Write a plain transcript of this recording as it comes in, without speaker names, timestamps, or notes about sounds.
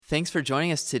Thanks for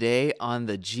joining us today on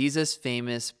the Jesus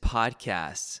Famous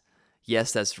podcast.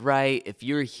 Yes, that's right. If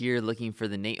you're here looking for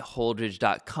the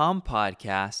NateHoldridge.com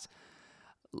podcast,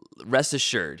 rest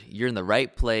assured, you're in the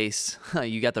right place.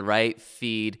 You got the right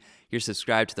feed. You're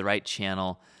subscribed to the right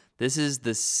channel. This is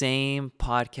the same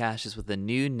podcast, just with a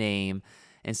new name.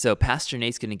 And so Pastor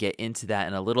Nate's going to get into that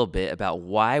in a little bit about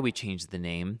why we changed the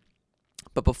name.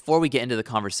 But before we get into the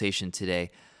conversation today,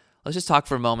 let's just talk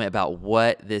for a moment about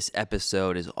what this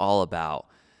episode is all about.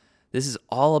 This is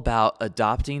all about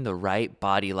adopting the right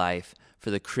body life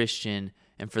for the Christian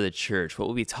and for the church. What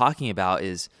we'll be talking about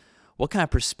is what kind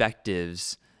of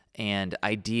perspectives and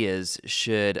ideas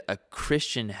should a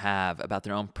Christian have about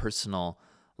their own personal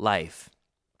life,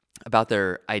 about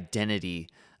their identity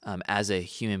as a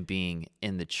human being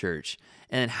in the church.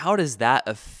 And how does that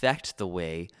affect the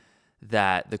way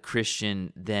that the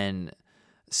Christian then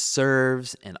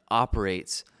serves and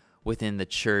operates within the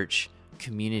church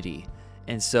community?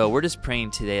 And so we're just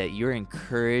praying today that you're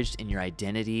encouraged in your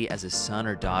identity as a son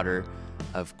or daughter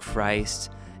of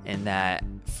Christ, and that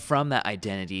from that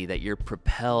identity that you're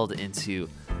propelled into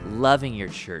loving your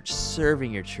church,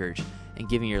 serving your church, and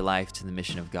giving your life to the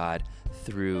mission of God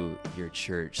through your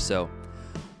church. So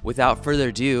without further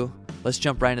ado, let's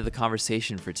jump right into the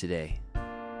conversation for today.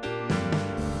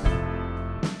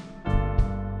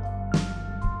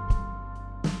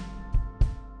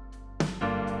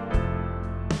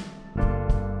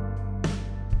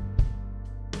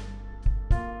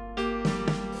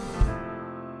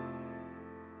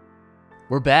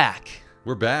 We're back.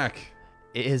 We're back.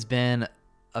 It has been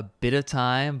a bit of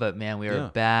time, but man, we are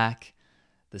back.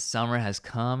 The summer has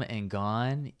come and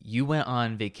gone. You went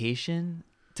on vacation.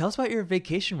 Tell us about your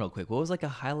vacation real quick. What was like a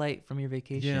highlight from your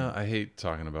vacation? Yeah, I hate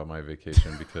talking about my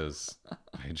vacation because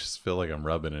I just feel like I'm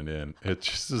rubbing it in. It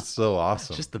just is so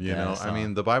awesome. Just the you best, know, I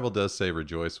mean, the Bible does say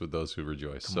rejoice with those who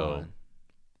rejoice. Come so on.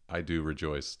 I do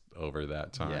rejoice over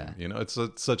that time. Yeah. You know, it's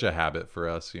such a habit for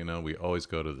us. You know, we always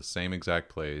go to the same exact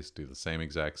place, do the same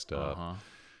exact stuff.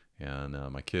 And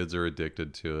my kids are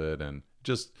addicted to it, and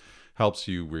just helps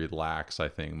you relax, I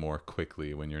think, more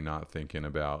quickly when you're not thinking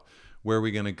about where are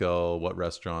we going to go, what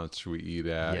restaurants should we eat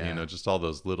at, Yeah. you know, just all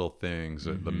those little things,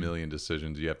 the million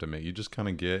decisions you have to make. You just kind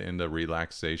of get into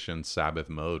relaxation, Sabbath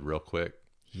mode real quick.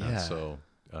 Yeah. And so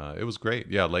it was great.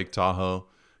 Yeah, Lake Tahoe,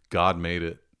 God made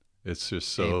it. It's just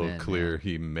so Amen, clear man.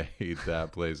 he made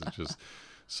that place. It's just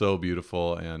so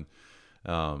beautiful. And,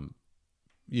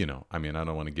 you know, I mean, I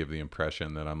don't want to give the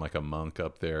impression that I'm like a monk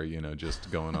up there, you know, just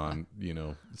going on, you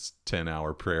know,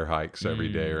 10-hour prayer hikes every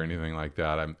day or anything like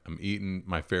that. I'm eating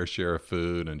my fair share of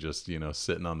food and just, you know,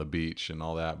 sitting on the beach and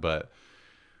all that. But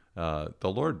the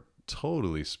Lord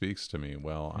totally speaks to me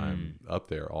while I'm up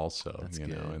there also. That's you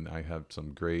know, good. and I have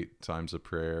some great times of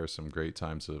prayer, some great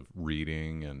times of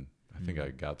reading, and I think I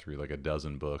got through like a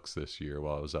dozen books this year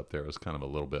while I was up there. It was kind of a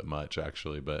little bit much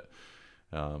actually, but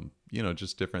you know,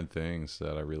 just different things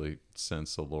that I really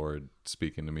sense the Lord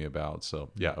speaking to me about.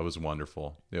 So yeah, it was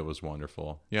wonderful. It was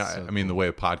wonderful. Yeah. So I mean, the way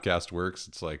a podcast works,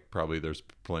 it's like probably there's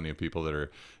plenty of people that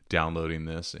are downloading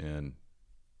this in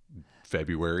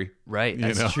February. Right. you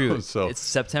That's know? true. So It's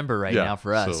September right now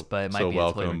for us, so- but it might so be a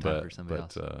welcome, totally time but, for somebody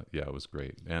but, else. yeah, it was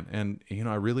great. And, you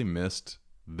know, I really missed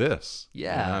this.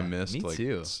 Yeah, And I missed me like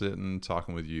too. sitting,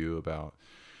 talking with you about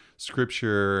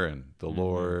scripture and the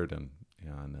Lord and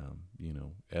you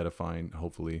know, edifying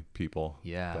hopefully people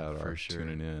Yeah, that for are sure.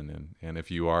 tuning in. And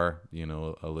if you are, you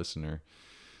know, a listener,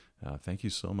 thank you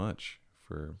so much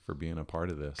for being a part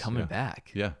of this. Coming yeah.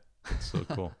 back. Yeah. It's so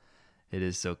cool. It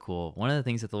is so cool. One of the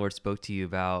things that the Lord spoke to you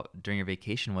about during your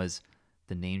vacation was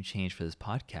the name change for this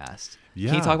podcast. Can you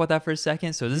Yeah. talk about that for a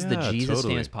second? So this is the Yeah, Jesus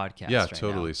totally. Famous podcast. Yeah, right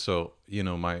totally. now. So, you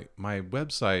know, my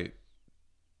website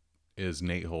is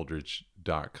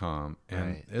nateholdridge.com,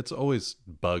 and Right. it's always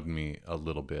bugged me a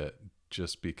little bit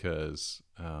just because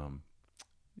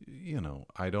you know,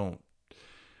 I don't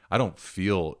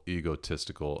feel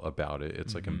egotistical about it.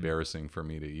 It's like embarrassing for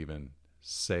me to even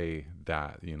say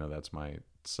that, you know, that's my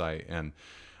site. And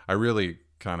I really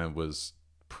kind of was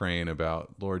praying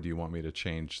about, Lord, do you want me to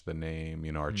change the name?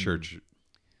 You know, our church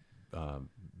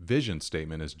vision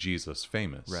statement is Jesus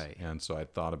Famous. Right. And so I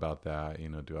thought about that, you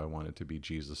know, do I want it to be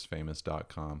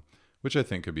jesusfamous.com, which I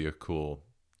think could be a cool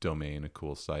domain, a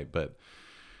cool site. But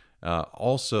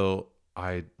also,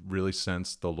 I really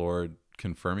sense the Lord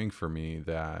confirming for me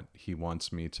that he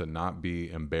wants me to not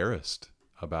be embarrassed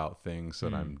about things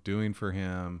that I'm doing for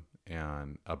him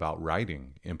and about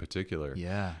writing in particular.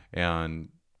 Yeah. And,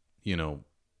 you know,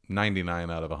 99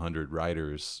 out of 100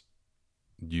 writers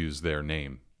use their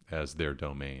name as their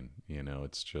domain. You know,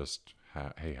 it's just,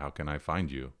 hey, how can I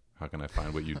find you? How can I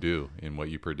find what you do and what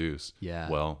you produce? Yeah.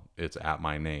 Well, it's at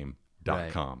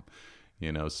myname.com.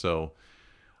 You know, so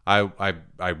I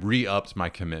re-upped my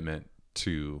commitment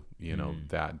to, you know,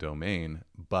 that domain.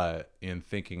 But in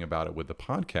thinking about it with the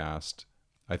podcast,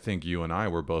 I think you and I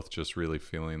were both just really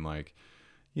feeling like,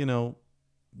 you know,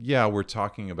 yeah, we're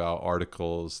talking about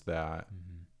articles that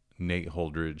Nate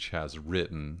Holdridge has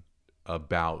written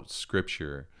about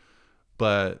scripture,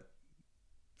 but,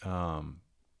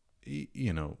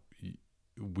 you know,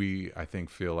 I think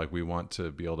feel like we want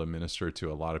to be able to minister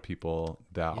to a lot of people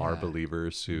that are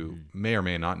believers who may or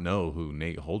may not know who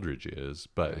Nate Holdridge is,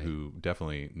 but who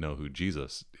definitely know who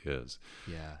Jesus is.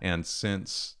 Yeah. And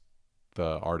since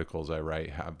the articles I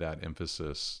write have that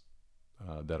emphasis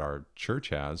that our church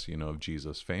has, you know, of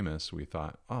Jesus Famous, we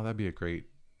thought, oh, that'd be a great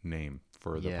name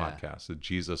for the podcast, the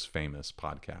Jesus Famous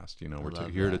podcast. You know, we're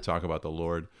here to talk about the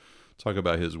Lord, talk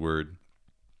about his word,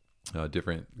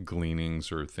 different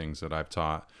gleanings or things that I've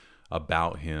taught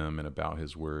about him and about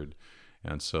his word.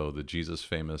 And so the Jesus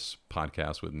Famous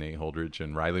podcast with Nate Holdridge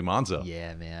and Riley Monzo.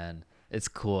 Yeah, man. It's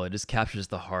cool. It just captures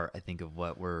the heart, I think, of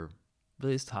what we're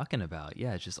really just talking about.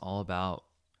 Yeah, it's just all about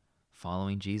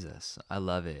following Jesus. I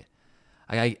love it.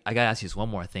 I got to ask you just one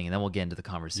more thing, and then we'll get into the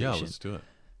conversation. Yeah, let's do it.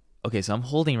 Okay, so I'm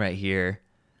holding right here.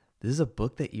 This is a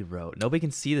book that you wrote. Nobody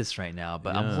can see this right now,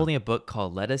 but I'm holding a book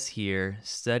called Let Us Hear,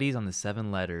 Studies on the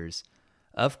Seven Letters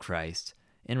of Christ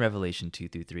in Revelation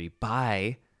 2-3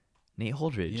 by Nate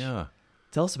Holdridge. Yeah.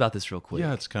 Tell us about this real quick.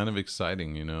 Yeah, it's kind of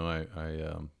exciting. You know,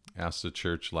 I asked the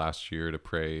church last year to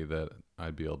pray that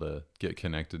I'd be able to get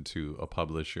connected to a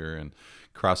publisher, and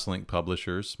Crosslink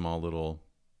Publishers, small little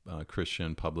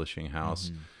Christian publishing house,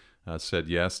 said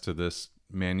yes to this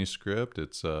manuscript.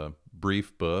 It's a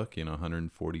brief book, you know,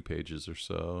 140 pages or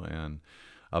so, and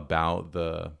about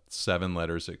the 7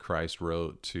 letters that Christ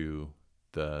wrote to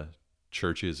the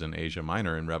churches in Asia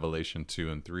Minor in Revelation 2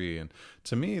 and 3. And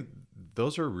to me,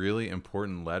 those are really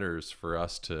important letters for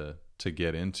us to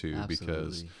get into. Absolutely.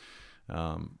 Because,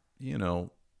 you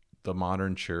know, the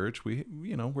modern church,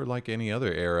 we're like any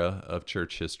other era of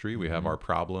church history. We have our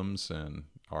problems and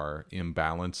our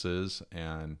imbalances,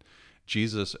 and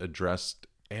Jesus addressed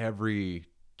every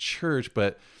church,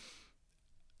 but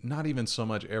not even so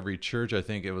much every church. I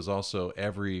think it was also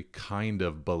every kind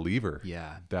of believer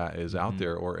that is out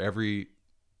there, or every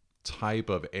type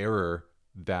of error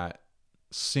that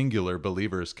singular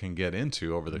believers can get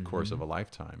into over the course of a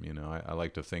lifetime. You know, I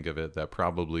like to think of it that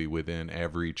probably within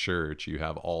every church you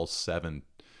have all 7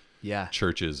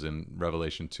 churches in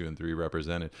Revelation 2 and 3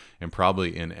 represented, and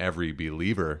probably in every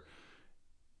believer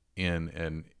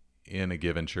in a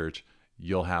given church,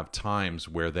 you'll have times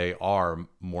where they are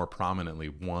more prominently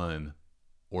one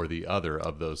or the other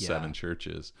of those 7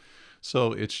 churches.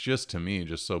 So it's just, to me,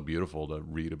 just so beautiful to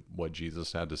read what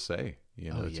Jesus had to say,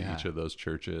 you know, to each of those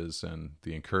churches, and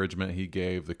the encouragement he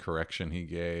gave, the correction he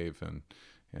gave, and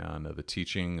the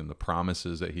teaching and the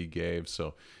promises that he gave.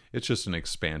 So it's just an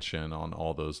expansion on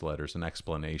all those letters, an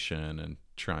explanation, and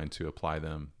trying to apply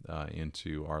them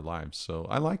into our lives. So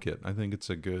I like it. I think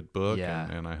it's a good book,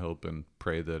 and I hope and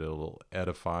pray that it'll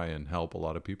edify and help a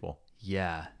lot of people.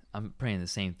 Yeah, I'm praying the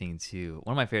same thing too.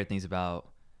 One of my favorite things about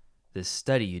this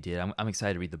study you did, I'm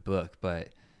excited to read the book, but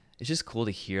it's just cool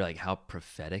to hear like how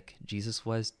prophetic Jesus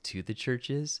was to the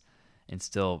churches, and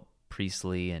still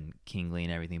priestly and kingly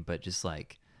and everything, but just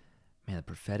like, man, the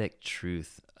prophetic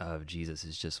truth of Jesus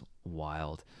is just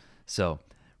wild. So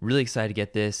really excited to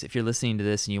get this. If you're listening to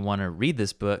this and you want to read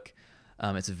this book,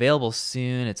 it's available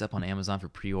soon. It's up on Amazon for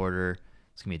pre-order.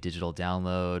 It's going to be a digital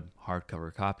download,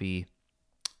 hardcover copy.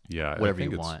 Yeah, whatever I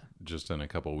think you it's want. just in a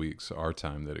couple weeks, our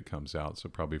time, that it comes out. So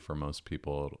probably for most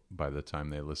people, by the time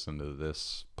they listen to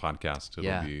this podcast,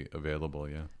 it'll be available.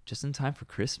 Yeah, just in time for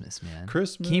Christmas, man.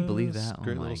 Christmas, can you believe that?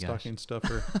 Great oh my little gosh. stocking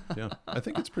stuffer. Yeah, I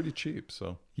think it's pretty cheap.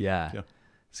 So yeah,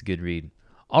 it's a good read.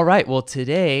 All right, well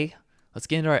today let's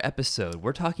get into our episode.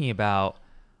 We're talking about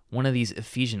one of these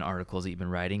Ephesian articles that you've been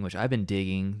writing, which I've been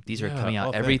digging. These are coming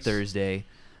out every Thursday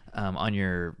on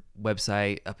your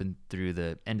website up and through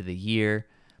the end of the year.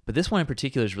 But this one in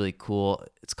particular is really cool.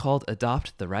 It's called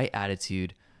Adopt the Right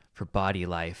Attitude for Body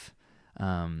Life.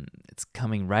 It's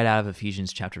coming right out of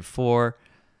Ephesians chapter 4,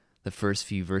 the first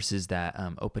few verses that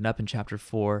open up in chapter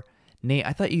 4. Nate,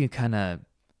 I thought you could kind of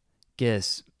get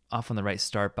us off on the right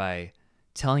start by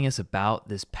telling us about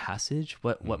this passage,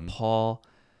 what Paul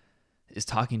is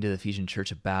talking to the Ephesian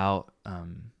church about.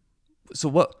 So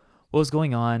what was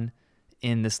going on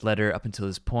in this letter up until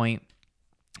this point,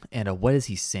 and what is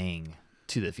he saying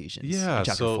to the Ephesians in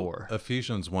chapter 4?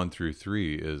 Ephesians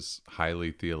 1-3 is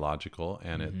highly theological,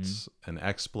 and it's an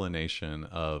explanation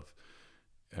of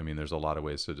I mean, there's a lot of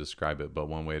ways to describe it, but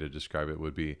one way to describe it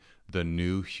would be the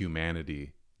new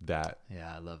humanity that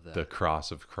Yeah, I love that. the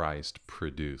cross of Christ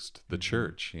produced. The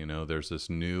church, you know, there's this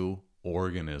new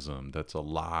organism that's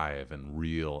alive and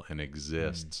real and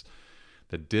exists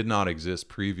that did not exist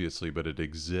previously, but it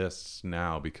exists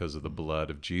now because of the blood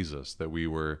of Jesus, that we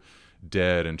were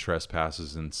dead in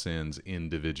trespasses and sins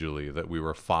individually, that we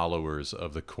were followers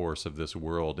of the course of this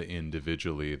world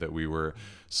individually, that we were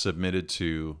submitted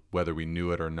to, whether we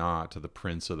knew it or not, to the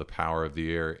prince of the power of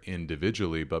the air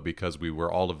individually. But because we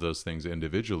were all of those things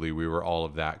individually, we were all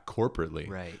of that corporately.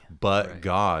 Right. But Right.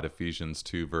 God, Ephesians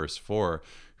 2 verse 4,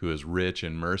 who is rich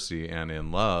in mercy and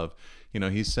in love, you know,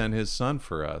 he sent his son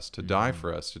for us to die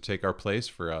for us, to take our place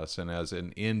for us. And as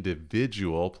an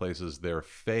individual places their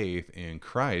faith in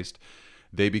Christ,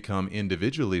 they become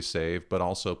individually saved, but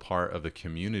also part of the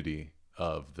community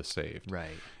of the saved.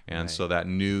 Right. And so that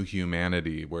new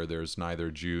humanity where there's neither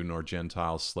Jew nor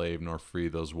Gentile, slave nor free,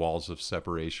 those walls of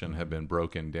separation have been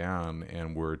broken down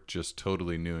and we're just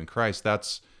totally new in Christ.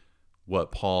 That's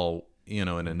what Paul, you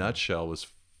know, in a nutshell was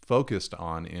focused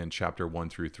on in chapter 1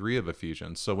 through 3 of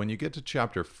Ephesians. So when you get to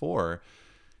chapter 4,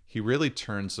 he really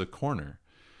turns the corner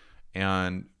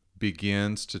and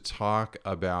begins to talk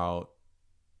about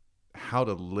how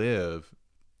to live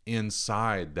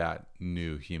inside that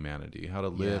new humanity, how to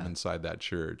live inside that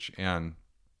church. And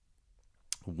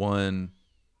one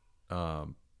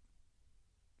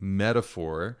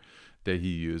metaphor that he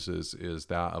uses is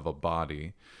that of a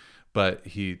body, but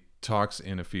he talks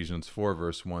in Ephesians 4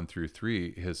 verse 1 through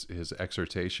 3, his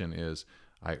exhortation is,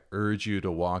 I urge you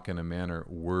to walk in a manner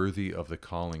worthy of the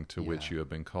calling to which you have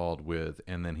been called with.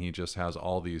 And then he just has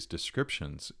all these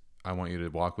descriptions. I want you to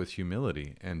walk with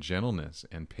humility and gentleness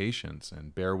and patience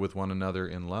and bear with one another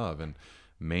in love and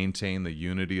maintain the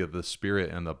unity of the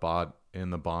Spirit and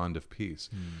the bond of peace.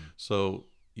 So,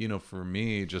 you know, for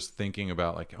me, just thinking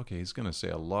about like, okay, he's going to say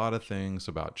a lot of things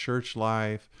about church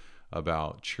life,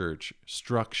 about church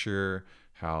structure,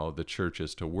 how the church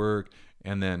is to work,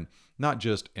 and then not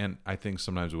just, and I think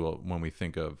sometimes when we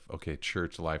think of, okay,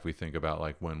 church life, we think about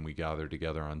like when we gather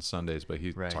together on Sundays, but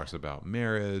he talks about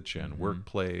marriage and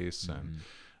workplace and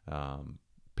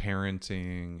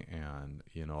parenting and,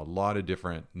 you know, a lot of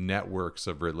different networks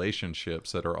of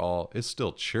relationships that are all, it's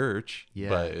still church,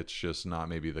 but it's just not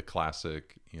maybe the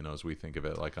classic, you know, as we think of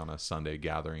it, like on a Sunday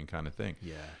gathering kind of thing.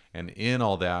 Yeah. And in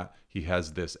all that, he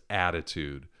has this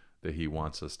attitude that he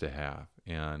wants us to have.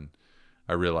 And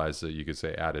I realize that you could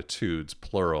say attitudes,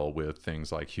 plural, with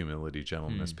things like humility,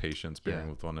 gentleness, patience, bearing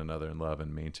with one another in love,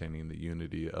 and maintaining the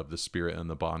unity of the Spirit and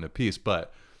the bond of peace.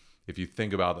 But if you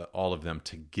think about all of them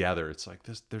together, it's like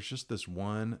this, there's just this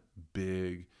one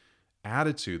big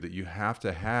attitude that you have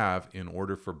to have in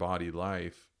order for body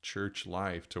life, church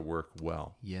life to work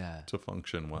well, to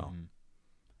function well.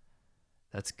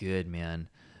 That's good, man.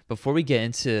 Before we get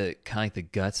into kind of like the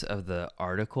guts of the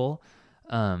article,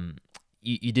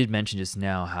 you did mention just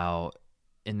now how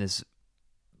in this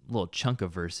little chunk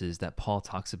of verses that Paul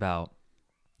talks about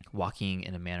walking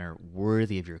in a manner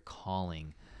worthy of your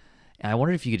calling. And I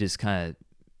wondered if you could just kind of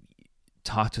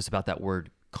talk to us about that word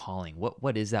calling.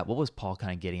 What is that? What was Paul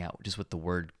kind of getting at just with the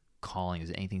word calling? Is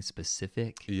it anything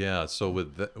specific? Yeah. So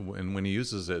when he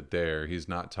uses it there, he's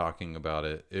not talking about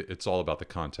it. It's all about the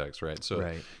context, right?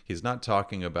 So he's not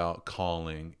talking about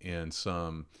calling in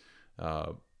some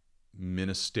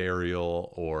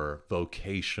ministerial or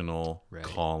vocational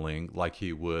calling like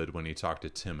he would when he talked to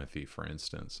Timothy, for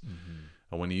instance.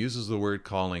 And when he uses the word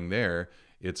calling there,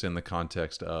 it's in the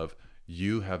context of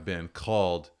you have been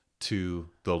called to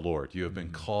the Lord. You have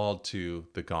been called to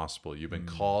the gospel. You've been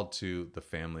called to the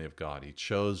family of God. He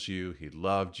chose you. He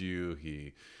loved you.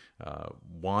 He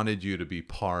wanted you to be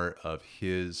part of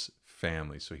his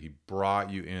family. So he brought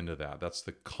you into that. That's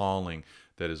the calling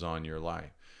that is on your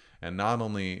life. And not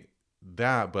only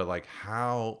that, but like,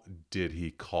 how did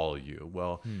he call you?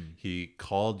 Well, he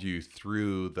called you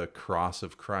through the cross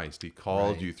of Christ. He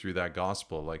called you through that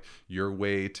gospel. Like, your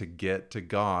way to get to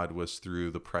God was through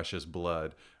the precious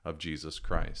blood of Jesus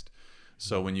Christ.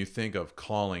 So when you think of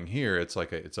calling here, it's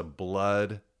like it's a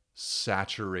blood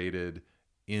saturated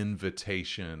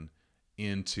invitation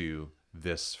into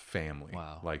this family.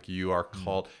 Like, you are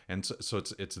called. And so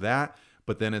it's that,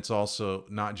 but then it's also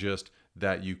not just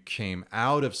that you came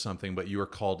out of something, but you were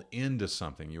called into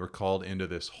something. You were called into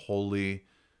this holy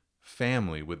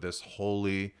family with this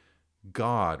holy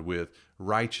God, with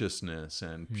righteousness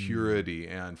and purity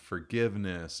and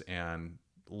forgiveness and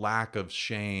lack of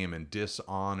shame and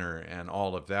dishonor and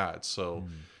all of that. So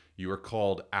you were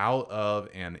called out of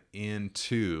and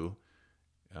into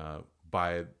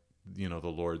by the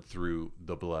Lord through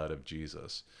the blood of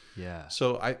Jesus. Yeah.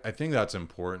 So I think that's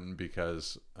important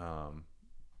because, I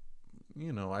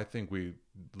think we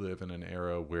live in an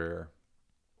era where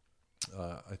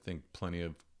I think plenty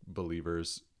of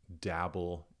believers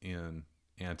dabble in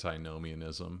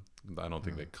antinomianism. I don't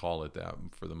think they call it that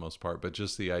for the most part, but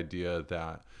just the idea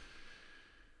that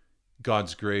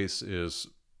God's grace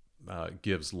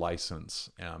gives license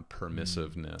and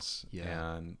permissiveness.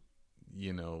 Yeah. And,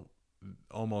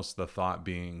 almost the thought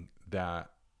being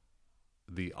that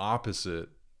the opposite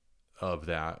of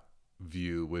that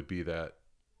view would be that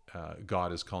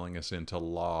God is calling us into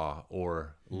law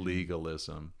or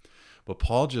legalism. But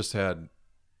Paul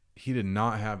he did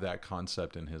not have that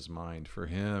concept in his mind. For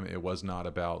him, it was not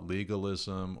about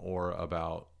legalism or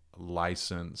about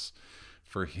license.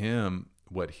 For him,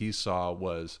 what he saw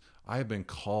was, I have been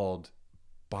called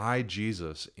by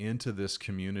Jesus into this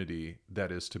community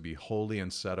that is to be holy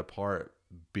and set apart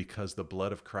because the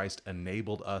blood of Christ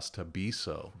enabled us to be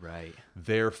so. Right.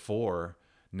 Therefore,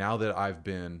 now that I've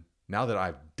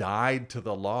died to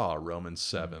the law, Romans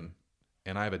 7,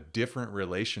 and I have a different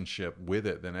relationship with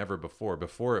it than ever before.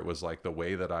 Before, it was like the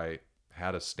way that I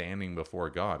had a standing before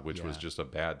God, which was just a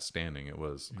bad standing. It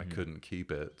was, I couldn't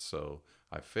keep it, so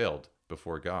I failed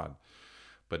before God.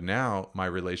 But now my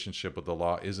relationship with the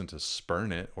law isn't to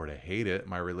spurn it or to hate it.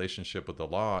 My relationship with the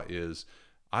law is,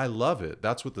 I love it.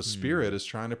 That's what the Spirit is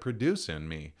trying to produce in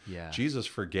me. Yeah. Jesus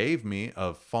forgave me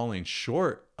of falling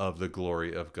short of the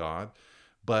glory of God,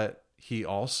 but he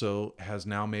also has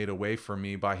now made a way for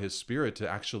me by his Spirit to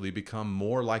actually become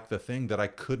more like the thing that I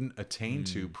couldn't attain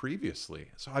to previously.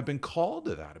 So I've been called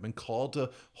to that. I've been called to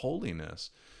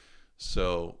holiness.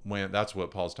 So that's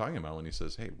what Paul's talking about when he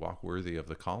says, hey, walk worthy of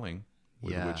the calling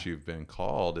with which you've been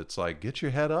called. It's like, get your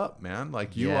head up, man.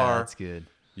 Like That's good.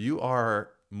 You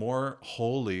are more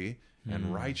holy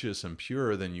and righteous and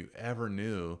pure than you ever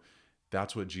knew.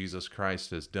 That's what Jesus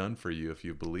Christ has done for you if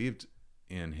you believed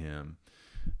in him.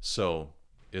 So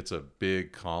it's a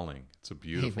big calling. It's a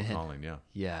beautiful calling. Yeah.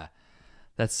 Yeah.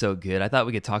 That's so good. I thought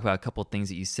we could talk about a couple of things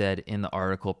that you said in the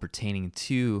article pertaining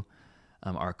to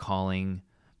our calling,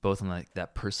 both on like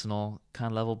that personal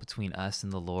kind of level between us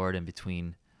and the Lord, and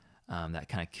between that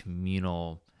kind of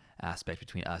communal aspect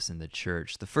between us and the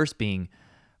church. The first being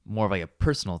more of like a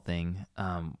personal thing.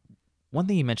 One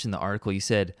thing you mentioned in the article, you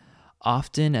said,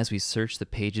 often as we search the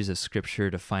pages of Scripture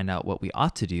to find out what we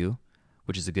ought to do,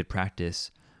 which is a good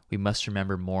practice, we must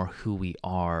remember more who we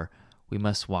are. We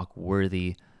must walk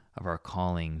worthy of our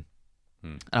calling.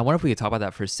 And I wonder if we could talk about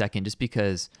that for a second, just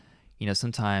because,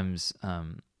 sometimes, I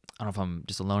don't know if I'm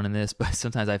just alone in this, but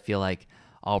sometimes I feel like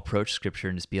I'll approach Scripture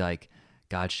and just be like,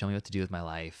 God, show me what to do with my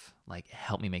life. Like,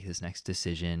 help me make this next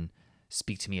decision.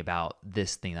 Speak to me about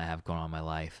this thing that I have going on in my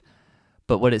life.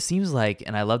 But what it seems like,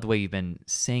 and I love the way you've been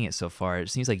saying it so far, it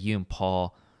seems like you and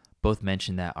Paul both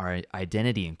mentioned that our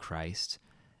identity in Christ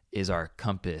is our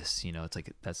compass. It's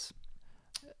like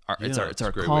it's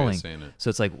our calling. So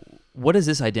it's like, what does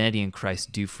this identity in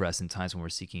Christ do for us in times when we're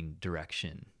seeking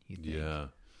direction, you think? Yeah.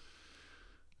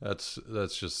 That's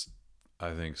just,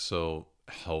 I think, so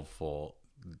helpful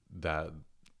that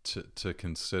to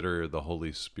consider the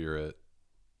Holy Spirit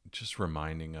just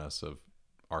reminding us of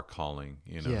our calling,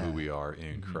 who we are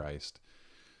in Christ.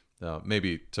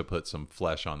 Maybe to put some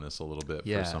flesh on this a little bit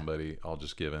for somebody, I'll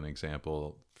just give an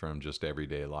example from just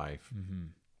everyday life.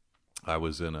 I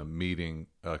was in a meeting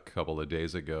a couple of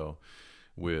days ago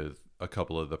with a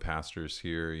couple of the pastors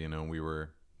here.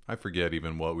 I forget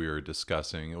even what we were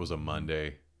discussing. It was a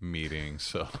Monday meeting,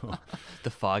 so the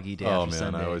foggy day. Oh after man,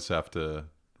 Sunday. I always have to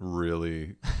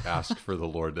really ask for the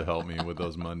Lord to help me with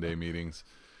those Monday meetings.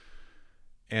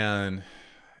 And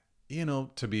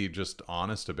to be just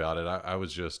honest about it, I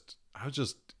was just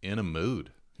in a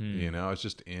mood. I was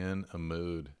just in a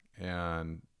mood,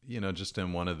 and just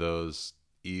in one of those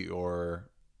Eeyore,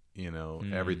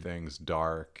 everything's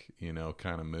dark,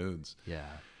 kind of moods. Yeah.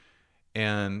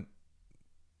 And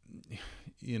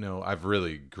I've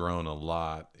really grown a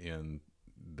lot in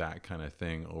that kind of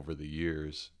thing over the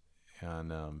years,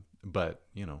 and but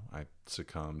I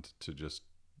succumbed to just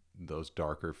those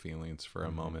darker feelings for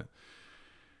a moment.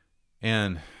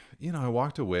 And, I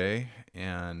walked away,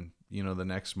 and, the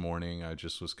next morning I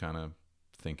just was kind of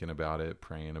thinking about it,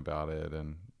 praying about it.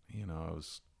 And, I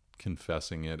was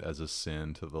confessing it as a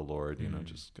sin to the Lord,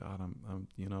 just, God,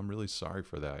 I'm really sorry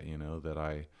for that,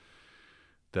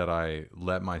 that I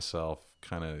let myself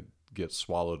kind of get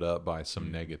swallowed up by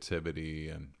some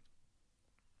negativity, and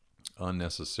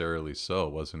unnecessarily so.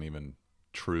 It wasn't even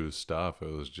true stuff. It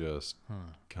was just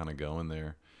kind of going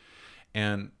there.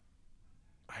 And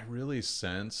I really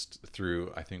sensed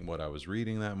through, I think, what I was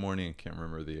reading that morning, I can't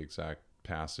remember the exact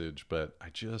passage, but I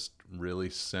just really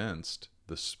sensed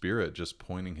the Spirit just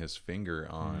pointing his finger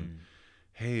on,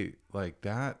 hey, like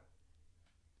that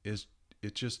is,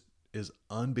 it just is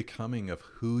unbecoming of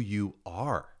who you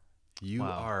are. You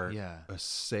Wow. are Yeah. a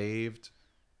saved,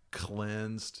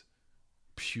 cleansed,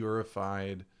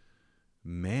 purified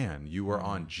man. You are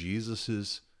on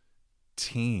Jesus's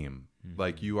team.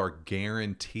 Like you are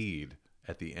guaranteed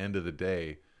at the end of the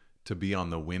day to be on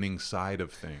the winning side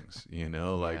of things, you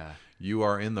know, like you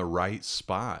are in the right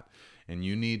spot. And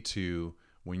you need to,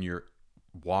 when you're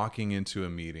walking into a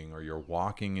meeting or you're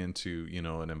walking into, you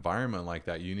know, an environment like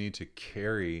that, you need to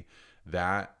carry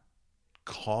that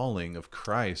calling of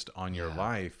Christ on your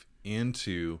life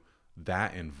into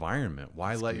that environment.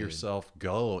 Why let yourself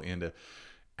go into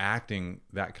acting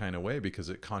that kind of way? Because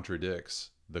it contradicts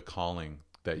the calling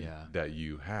that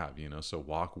you have, you know. So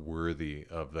walk worthy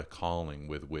of the calling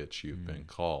with which you've been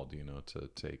called, you know, to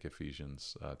take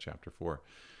Ephesians chapter 4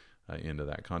 into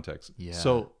that context.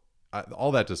 So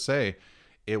all that to say,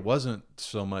 it wasn't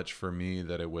so much for me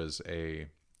that it was a,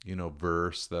 you know,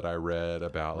 verse that I read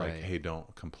about like, hey,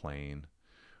 don't complain,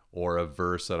 or a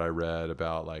verse that I read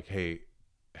about like, hey,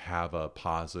 have a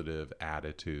positive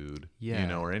attitude, you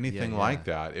know, or anything like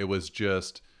that. It was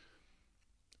just,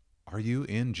 are you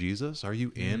in Jesus? Are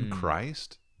you in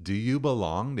Christ? Do you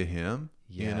belong to him?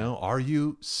 You know, are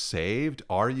you saved?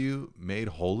 Are you made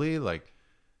holy? Like,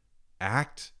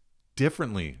 act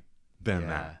differently than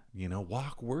that, you know,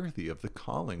 walk worthy of the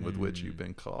calling with which you've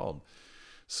been called.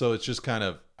 So it's just kind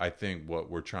of, I think what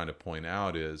we're trying to point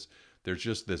out is there's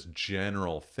just this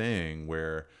general thing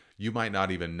where you might not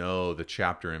even know the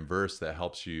chapter and verse that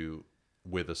helps you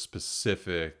with a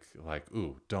specific, like,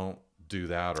 ooh, don't do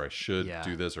that, or I should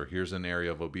do this, or here's an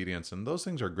area of obedience. And those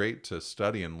things are great to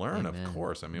study and learn, of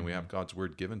course. I mean, we have God's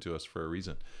word given to us for a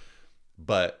reason.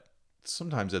 But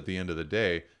sometimes at the end of the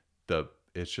day,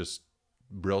 it's just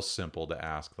real simple to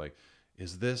ask, like,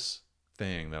 is this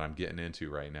thing that I'm getting into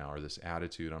right now, or this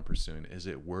attitude I'm pursuing, is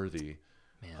it worthy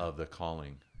of the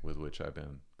calling with which I've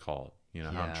been called? You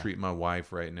know, how I'm treating my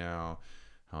wife right now,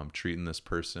 how I'm treating this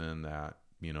person that,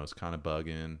 you know, is kind of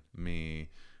bugging me,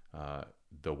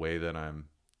 the way that I'm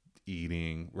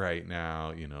eating right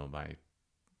now, you know, my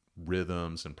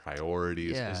rhythms and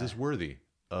priorities. Is this worthy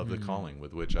of the calling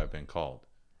with which I've been called?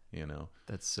 You know,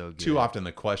 that's so good. Too often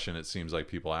the question, it seems like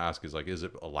people ask, is like, is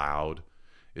it allowed?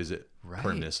 Is it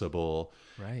permissible?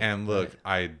 And look,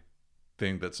 I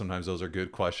think that sometimes those are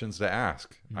good questions to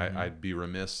ask. I'd be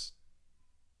remiss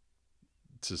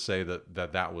to say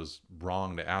that was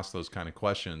wrong to ask those kind of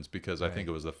questions, because I think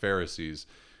it was the Pharisees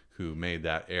who made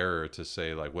that error to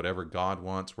say, like, whatever God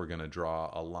wants, we're going to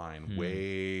draw a line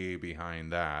way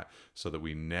behind that so that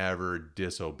we never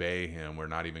disobey him. We're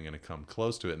not even going to come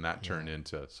close to it. And that turned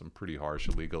into some pretty harsh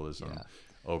legalism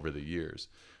over the years.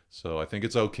 So I think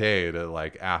it's okay to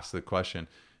like ask the question,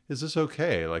 is this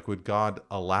okay? Like, would God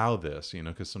allow this? You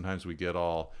know, because sometimes we get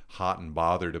all hot and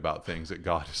bothered about things that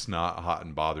God is not hot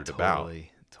and bothered about.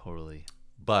 Totally.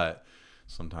 But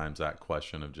sometimes that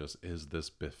question of just, is this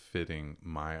befitting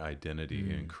my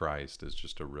identity in Christ, is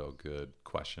just a real good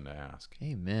question to ask.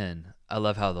 Amen. I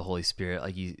love how the Holy Spirit,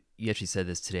 like you actually said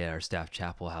this today at our staff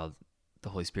chapel, how the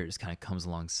Holy Spirit just kind of comes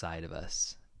alongside of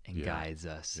us and guides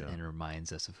us and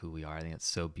reminds us of who we are. I think that's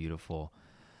so beautiful.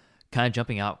 Kind of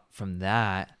jumping out from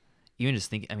that, even just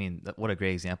thinking, I mean, what a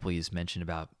great example you just mentioned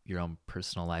about your own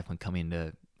personal life when coming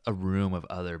to a room of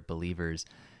other believers.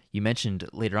 You mentioned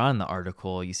later on in the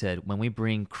article, you said, when we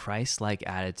bring Christ-like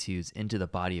attitudes into the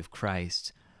body of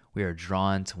Christ, we are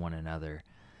drawn to one another.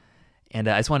 And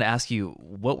I just want to ask you,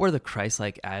 what were the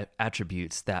Christ-like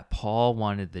attributes that Paul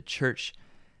wanted the church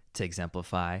to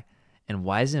exemplify? And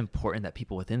why is it important that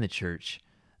people within the church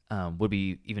would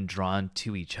be even drawn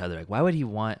to each other? Like, why would he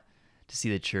want to see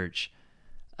the church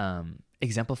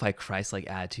exemplify Christ-like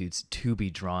attitudes to be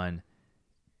drawn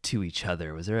to each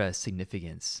other? Was there a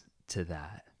significance to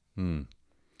that?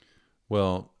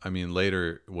 Well, I mean,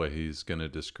 later what he's going to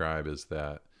describe is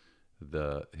that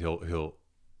he'll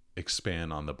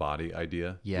expand on the body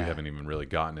idea. We haven't even really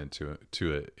gotten into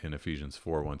it in Ephesians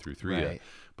 4, 1-3 yet,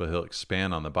 but he'll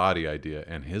expand on the body idea.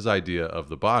 And his idea of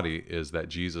the body is that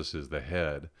Jesus is the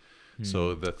head.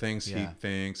 So the things he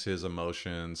thinks, his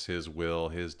emotions, his will,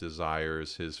 his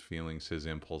desires, his feelings, his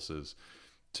impulses,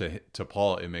 to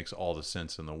Paul, it makes all the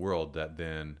sense in the world that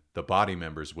then the body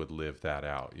members would live that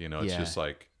out. You know, it's just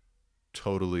like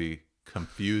totally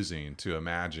confusing to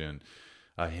imagine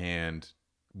a hand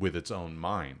with its own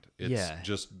mind. It's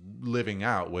just living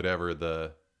out whatever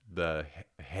the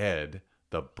head,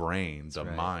 the brain, the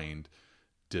mind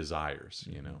desires,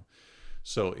 you know.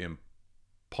 So in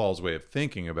Paul's way of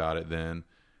thinking about it, then,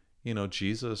 you know,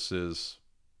 Jesus is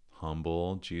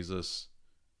humble, Jesus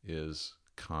is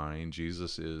kind,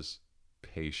 Jesus is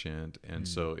patient, and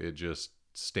so it just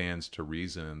stands to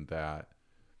reason that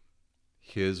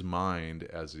his mind,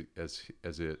 as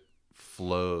it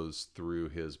flows through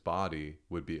his body,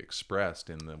 would be expressed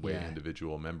in the way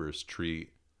individual members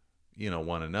treat, you know,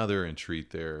 one another and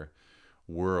treat their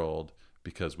world,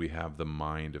 because we have the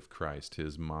mind of Christ.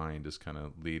 His mind is kind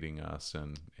of leading us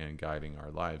and guiding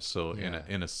our lives. So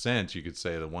in a sense, you could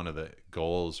say that one of the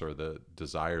goals or the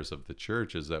desires of the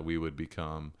church is that we would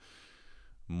become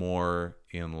more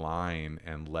in line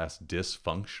and less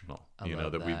dysfunctional, you know,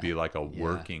 that we'd be like a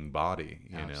working body,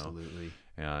 you Absolutely.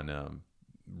 know, and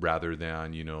rather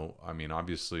than, you know, I mean,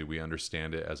 obviously we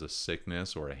understand it as a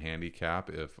sickness or a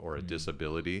handicap, or a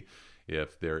disability,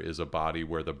 if there is a body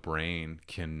where the brain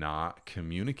cannot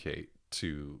communicate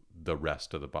to the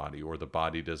rest of the body, or the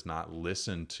body does not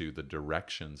listen to the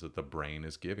directions that the brain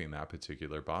is giving that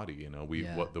particular body. You know,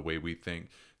 the way we think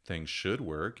things should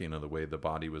work, you know, the way the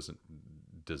body was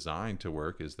designed to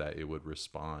work is that it would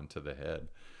respond to the head.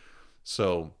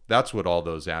 So that's what all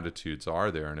those attitudes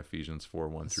are there in Ephesians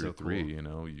 4:1-3. Cool. You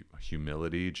know,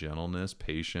 humility, gentleness,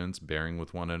 patience, bearing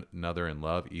with one another in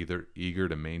love, eager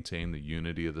to maintain the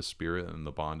unity of the Spirit and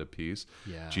the bond of peace.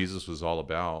 Yeah. Jesus was all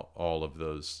about all of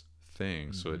those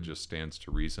things. So it just stands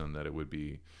to reason that it would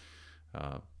be,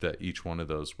 that each one of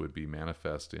those would be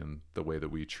manifest in the way that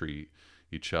we treat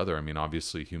each other. I mean,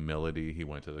 obviously humility, he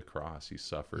went to the cross, he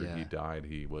suffered, he died,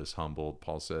 he was humbled.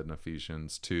 Paul said in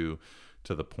Ephesians 2,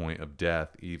 to the point of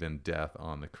death, even death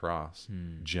on the cross.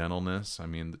 Gentleness, I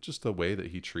mean, just the way that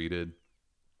he treated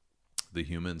the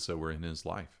humans that were in his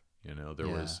life. You know,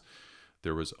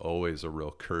 there was always a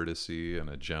real courtesy and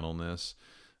a gentleness,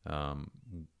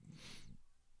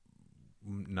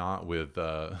 not with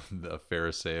the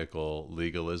Pharisaical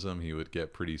legalism. He would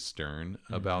get pretty stern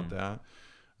about that.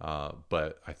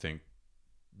 But I think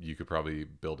you could probably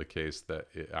build a case that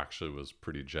it actually was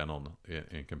pretty gentle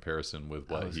in comparison with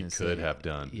what he could have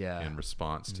done in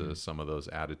response to some of those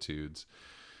attitudes.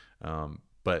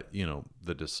 But, you know,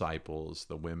 the disciples,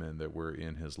 the women that were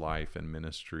in his life and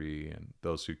ministry, and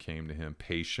those who came to him,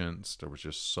 patience, there was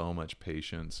just so much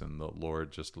patience, and the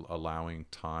Lord just allowing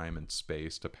time and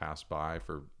space to pass by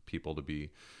for people to be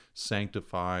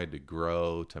sanctified, to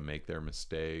grow, to make their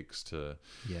mistakes, to,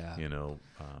 you know,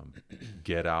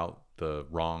 get out the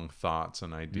wrong thoughts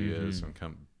and ideas and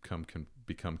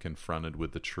become confronted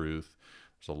with the truth.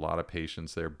 There's a lot of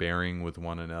patience there, bearing with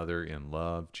one another in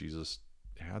love. Jesus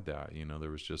had that, you know, there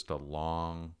was just a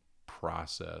long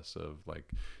process of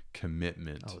like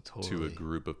commitment to a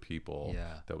group of people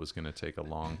that was going to take a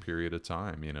long period of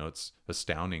time. You know, it's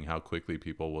astounding how quickly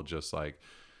people will just like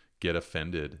get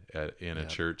offended in a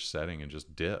church setting and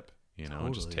just dip, you know,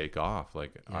 and just take off.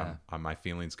 Like my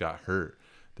feelings got hurt.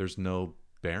 There's no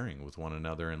bearing with one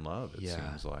another in love, it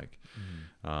seems like.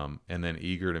 And then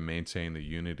eager to maintain the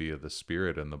unity of the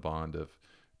Spirit and the bond of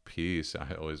peace.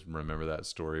 I always remember that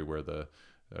story where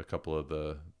a couple of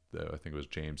the I think it was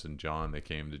James and John, they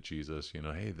came to Jesus, you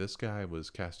know, hey, this guy was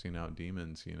casting out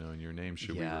demons, you know, in your name,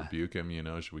 should we rebuke him, you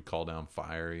know, should we call down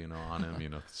fire, you know, on him, you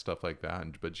know, stuff like that.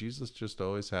 But Jesus just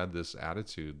always had this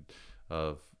attitude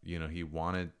of, you know,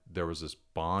 there was this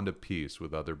bond of peace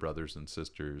with other brothers and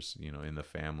sisters, you know, in the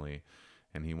family,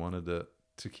 and he wanted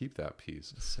to keep that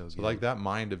peace. So like that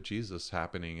mind of Jesus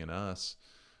happening in us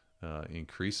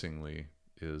increasingly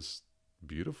is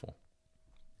beautiful.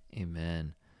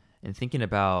 Amen. And thinking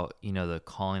about, you know, the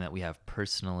calling that we have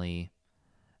personally,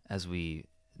 as we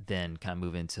then kind of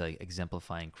move into like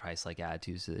exemplifying Christ-like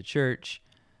attitudes to the church,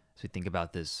 as we think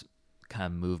about this kind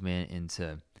of movement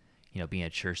into, you know, being a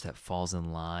church that falls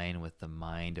in line with the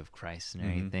mind of Christ and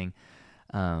everything,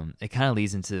 it kind of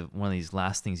leads into one of these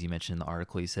last things you mentioned in the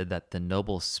article. You said that the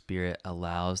noble spirit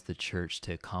allows the church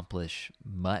to accomplish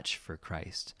much for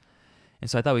Christ. And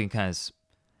so I thought we can kind of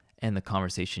end the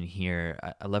conversation here.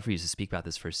 I'd love for you to speak about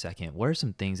this for a second. What are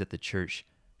some things that the church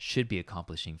should be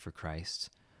accomplishing for Christ?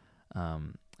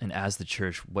 And as the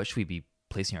church, what should we be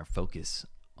placing our focus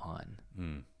on?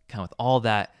 Kind of with all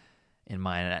that in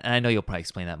mind. And I know you'll probably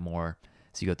explain that more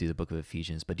as you go through the book of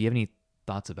Ephesians, but do you have any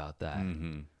thoughts about that?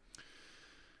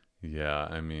 Yeah,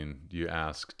 I mean, you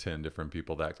ask 10 different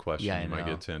people that question, you might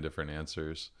get 10 different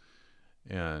answers.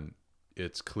 And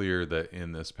it's clear that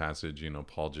in this passage, you know,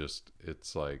 Paul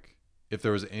it's like, if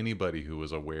there was anybody who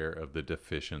was aware of the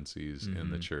deficiencies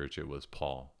in the church, it was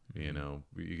Paul. You know,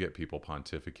 you get people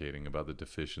pontificating about the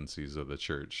deficiencies of the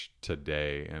church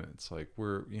today, and it's like,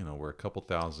 we're a couple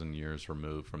thousand years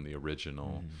removed from the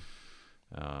original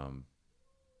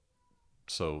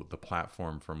so the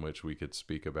platform from which we could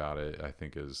speak about it, I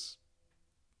think is,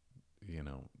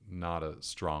 not a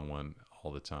strong one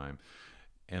all the time.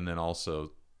 And then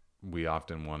also, we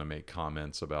often want to make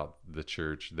comments about the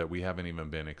church that we haven't even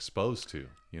been exposed to,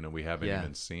 we haven't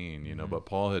even seen, but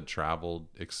Paul had traveled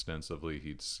extensively.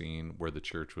 He'd seen where the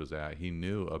church was at. He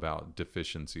knew about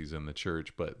deficiencies in the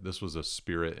church, but this was a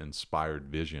Spirit inspired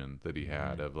vision that he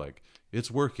had of like, it's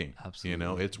working,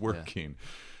 Absolutely. it's working.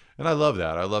 And I love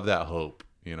that. I love that hope.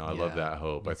 I love that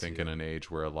hope. I think too. in an age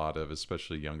where a lot of,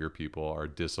 especially younger people, are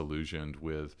disillusioned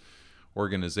with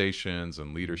organizations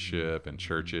and leadership and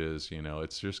churches,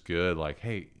 it's just good. Like,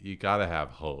 hey, you got to have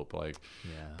hope. Like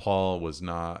Paul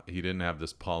he didn't have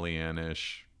this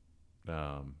Pollyannish,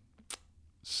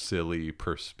 silly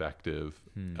perspective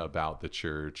about the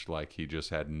church. Like, he just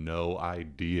had no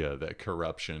idea that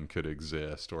corruption could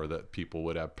exist, or that people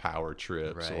would have power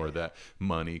trips, or that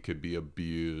money could be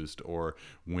abused, or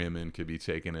women could be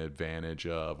taken advantage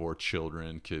of, or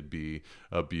children could be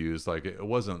abused. Like, it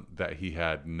wasn't that he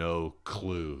had no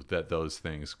clue that those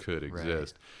things could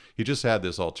exist. He just had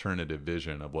this alternative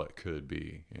vision of what could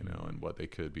be, and what they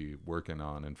could be working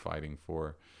on and fighting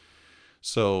for.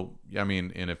 So, I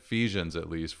mean, in Ephesians, at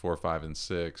least 4, 5, and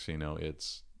 6,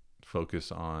 it's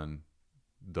focus on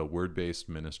the word-based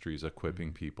ministries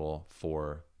equipping people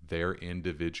for their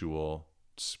individual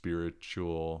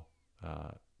spiritual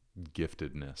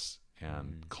giftedness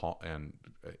and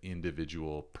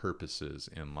individual purposes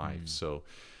in life. So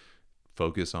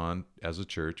focus on, as a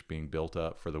church, being built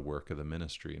up for the work of the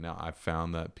ministry. Now, I've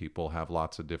found that people have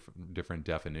lots of different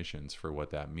definitions for what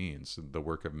that means. The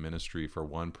work of ministry for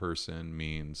one person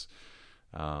means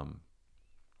prepping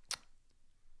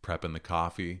the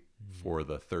coffee for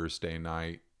the Thursday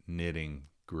night knitting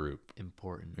group.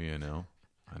 Important. I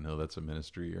know that's a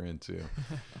ministry you're into.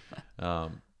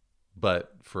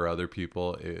 But for other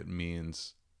people, it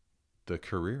means the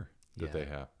career that they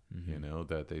have.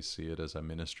 That they see it as a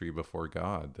ministry before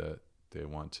God, that they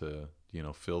want to,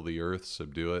 fill the earth,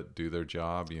 subdue it, do their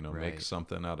job, make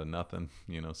something out of nothing,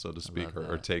 so to speak,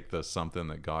 or take the something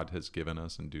that God has given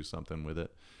us and do something with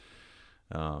it.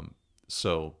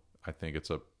 So I think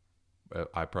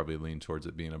I probably lean towards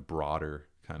it being a broader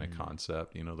kind of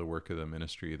concept, the work of the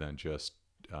ministry, than just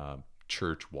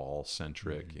church wall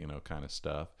centric, kind of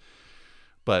stuff.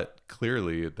 But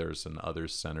clearly there's an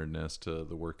other-centeredness to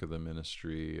the work of the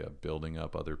ministry, building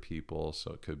up other people.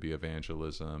 So it could be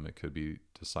evangelism, it could be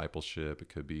discipleship, it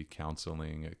could be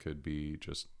counseling, it could be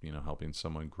just, helping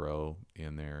someone grow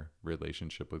in their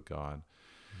relationship with God.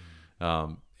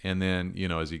 And then,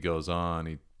 as he goes on,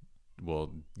 he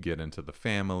will get into the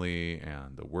family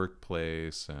and the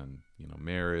workplace and,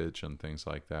 marriage and things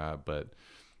like that. But,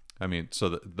 I mean, so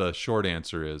the short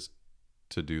answer is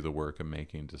to do the work of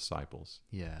making disciples.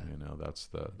 That's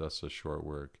the short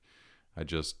work. I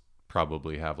just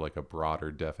probably have like a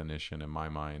broader definition in my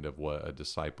mind of what a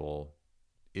disciple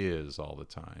is all the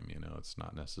time. It's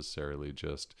not necessarily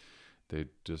just, they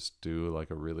just do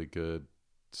like a really good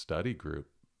study group,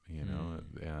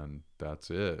 and that's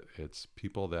it. It's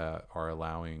people that are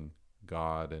allowing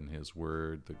God and his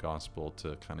word, the gospel,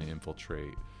 to kind of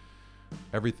infiltrate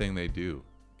everything they do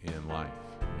in life.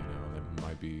 They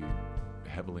might be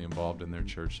heavily involved in their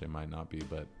church, they might not be,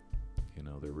 but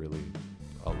they're really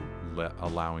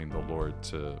allowing the Lord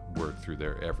to work through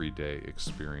their everyday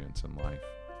experience in life.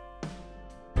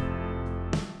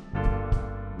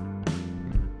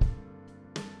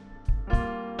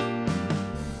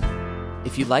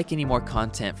 If you'd like any more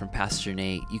content from Pastor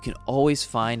Nate, you can always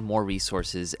find more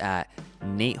resources at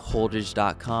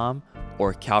nateholdridge.com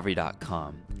or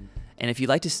calvary.com. And if you'd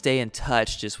like to stay in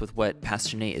touch just with what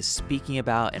Pastor Nate is speaking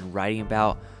about and writing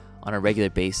about on a regular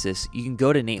basis, you can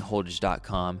go to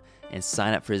nateholdridge.com and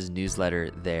sign up for his newsletter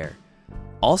there.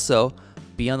 Also,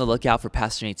 be on the lookout for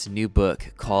Pastor Nate's new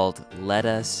book called Let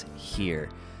Us Hear.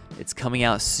 It's coming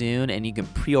out soon, and you can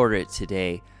pre-order it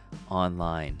today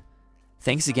online.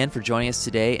 Thanks again for joining us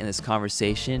today in this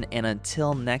conversation, and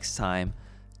until next time,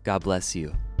 God bless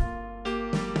you.